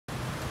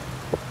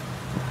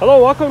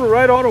Hello, welcome to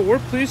Ride Auto. We're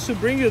pleased to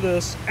bring you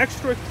this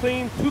extra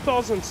clean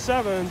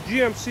 2007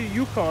 GMC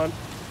Yukon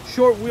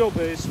short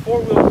wheelbase,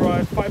 4-wheel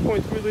drive,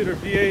 5.3 liter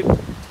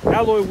V8,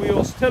 alloy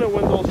wheels, tinted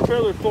windows,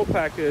 trailer tow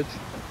package.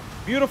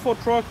 Beautiful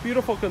truck,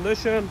 beautiful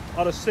condition,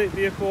 out-of-state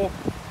vehicle.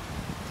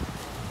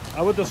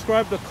 I would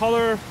describe the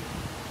color.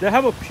 They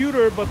have a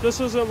pewter, but this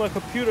isn't like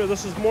a pewter.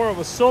 This is more of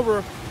a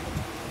silver.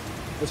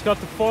 It's got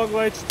the fog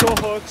lights, tow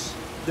hooks.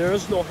 There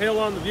is no hail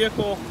on the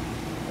vehicle.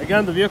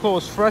 Again, the vehicle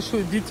was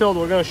freshly detailed.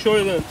 We're going to show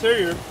you the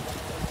interior.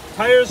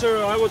 Tires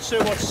are, I would say,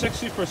 about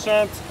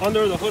 60%.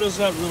 Under the hood is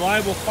that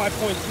reliable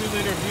 5.3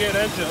 liter V8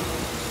 engine.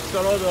 It's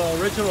got all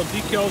the original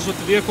decals with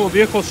the vehicle. The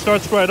vehicle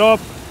starts right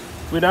up.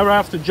 We never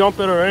have to jump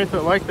it or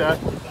anything like that.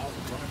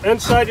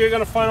 Inside, you're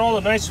going to find all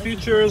the nice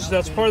features.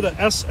 That's part of the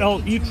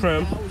SLE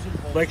trim,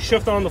 like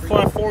shift on the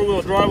flat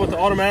 4-wheel drive with the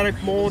automatic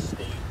mode,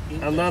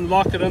 and then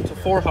lock it into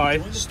 4-high.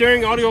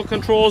 Steering audio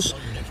controls.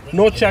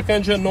 No check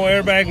engine, no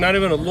airbag, not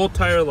even a low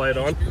tire light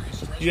on.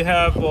 You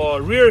have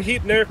rear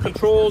heat and air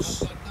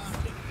controls.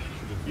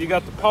 You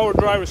got the power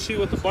driver seat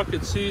with the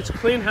bucket seats.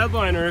 Clean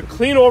headliner,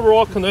 clean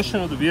overall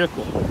condition of the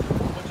vehicle.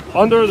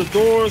 Under the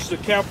doors, the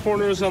cab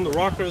corners and the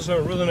rockers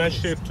are in really nice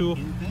shape too.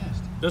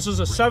 This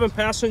is a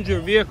 7-passenger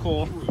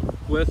vehicle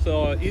with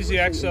easy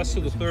access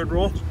to the third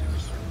row.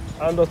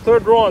 And the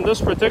third row on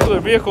this particular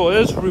vehicle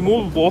is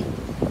removable.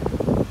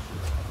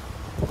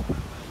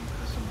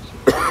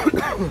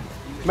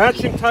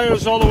 Matching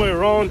tires all the way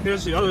around.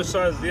 Here's the other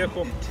side of the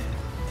vehicle.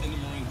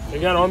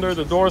 Again, under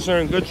the doors are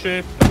in good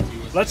shape.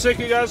 Let's take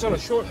you guys on a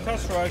short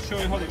test ride, show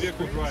you how the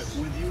vehicle drives.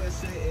 With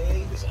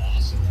USAA is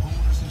awesome.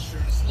 Homeowners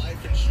insurance,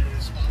 life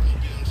insurance,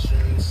 automobile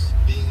insurance,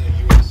 being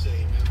a USA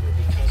member.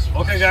 Because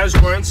okay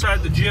guys, we're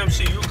inside the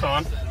GMC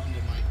Yukon.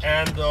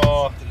 And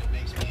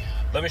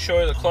let me show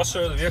you the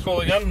cluster of the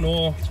vehicle again.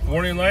 No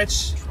warning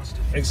lights.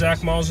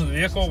 Exact miles of the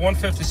vehicle,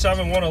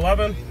 157,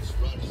 111.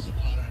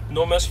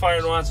 No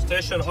misfire, no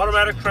hesitation.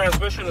 Automatic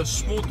transmission is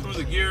smooth through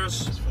the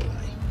gears.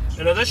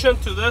 In addition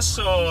to this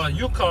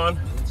Yukon,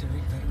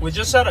 we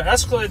just had an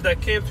Escalade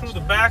that came through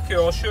the back here.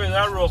 I'll show you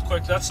that real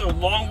quick. That's a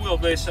long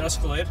wheelbase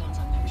Escalade.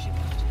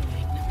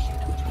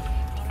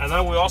 And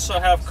then we also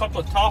have a couple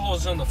of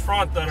Tahoes in the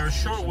front that are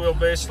short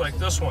wheelbase like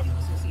this one.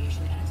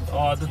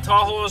 The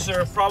Tahoes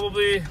are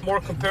probably more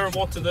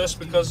comparable to this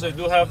because they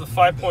do have the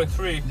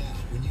 5.3.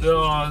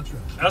 The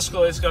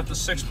Escalade's got the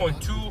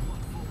 6.2.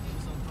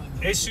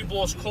 AC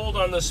blows cold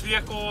on this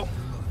vehicle.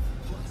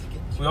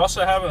 We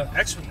also have an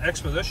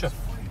Expedition.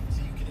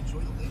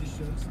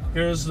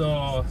 Here's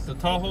the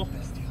Tahoe.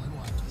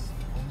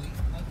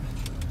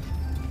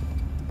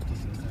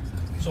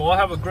 So we'll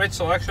have a great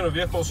selection of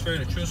vehicles for you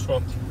to choose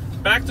from.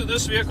 Back to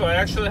this vehicle, I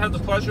actually had the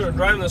pleasure of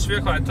driving this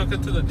vehicle. I took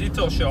it to the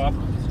detail shop,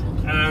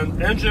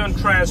 and engine,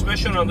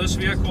 transmission on this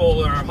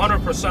vehicle are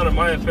 100% in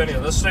my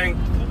opinion. This thing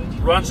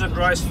runs and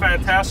drives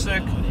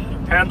fantastic,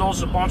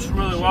 handles the bumps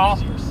really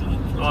well.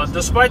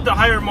 Despite the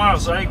higher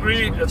miles, I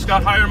agree it's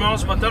got higher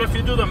miles, but then if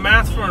you do the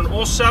math for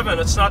an 07,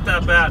 it's not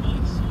that bad.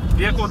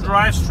 Vehicle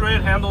drives straight,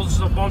 handles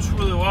the bumps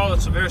really well.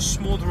 It's a very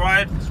smooth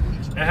ride.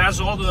 It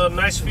has all the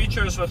nice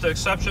features with the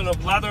exception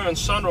of leather and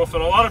sunroof.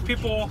 And a lot of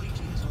people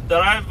that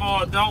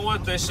I've dealt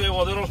with, they say,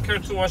 well, they don't care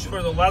too much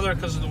for the leather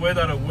because of the way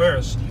that it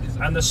wears.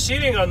 And the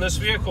seating on this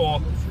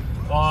vehicle,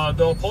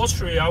 the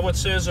upholstery, I would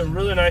say is in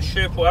really nice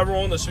shape. Whoever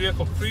owned this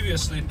vehicle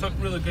previously took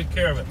really good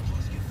care of it.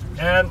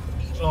 And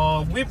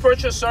we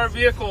purchase our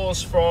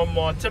vehicles from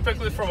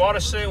typically from out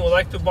of state. We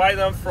like to buy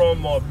them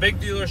from big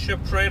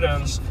dealership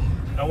trade-ins,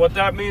 and what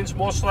that means,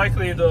 most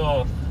likely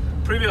the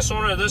previous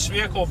owner of this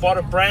vehicle bought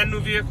a brand new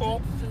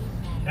vehicle,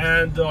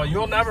 and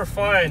you'll never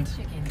find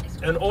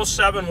an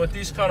 07 with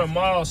these kind of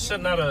miles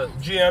sitting at a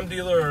GM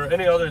dealer or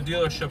any other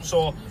dealership.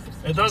 So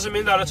it doesn't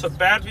mean that it's a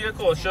bad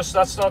vehicle, it's just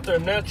that's not their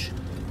niche.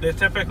 They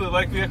typically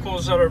like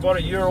vehicles that are about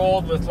a year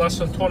old with less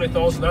than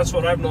 20,000. That's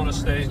what I've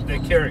noticed they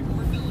carry.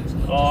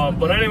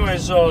 But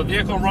anyways, the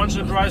vehicle runs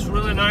and drives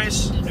really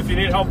nice. If you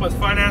need help with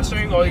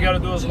financing, all you got to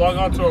do is log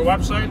on to our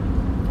website,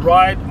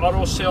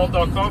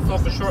 rideautosale.com. Fill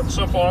out a short and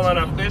simple online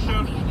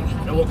application.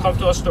 It will come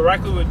to us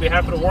directly. We'd be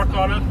happy to work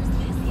on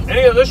it.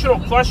 Any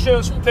additional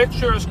questions,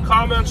 pictures,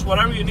 comments,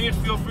 whatever you need,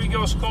 feel free to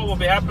give us a call. We'll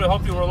be happy to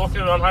help you. We're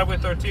located on Highway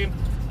 13,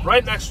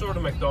 right next door to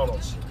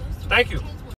McDonald's. Thank you.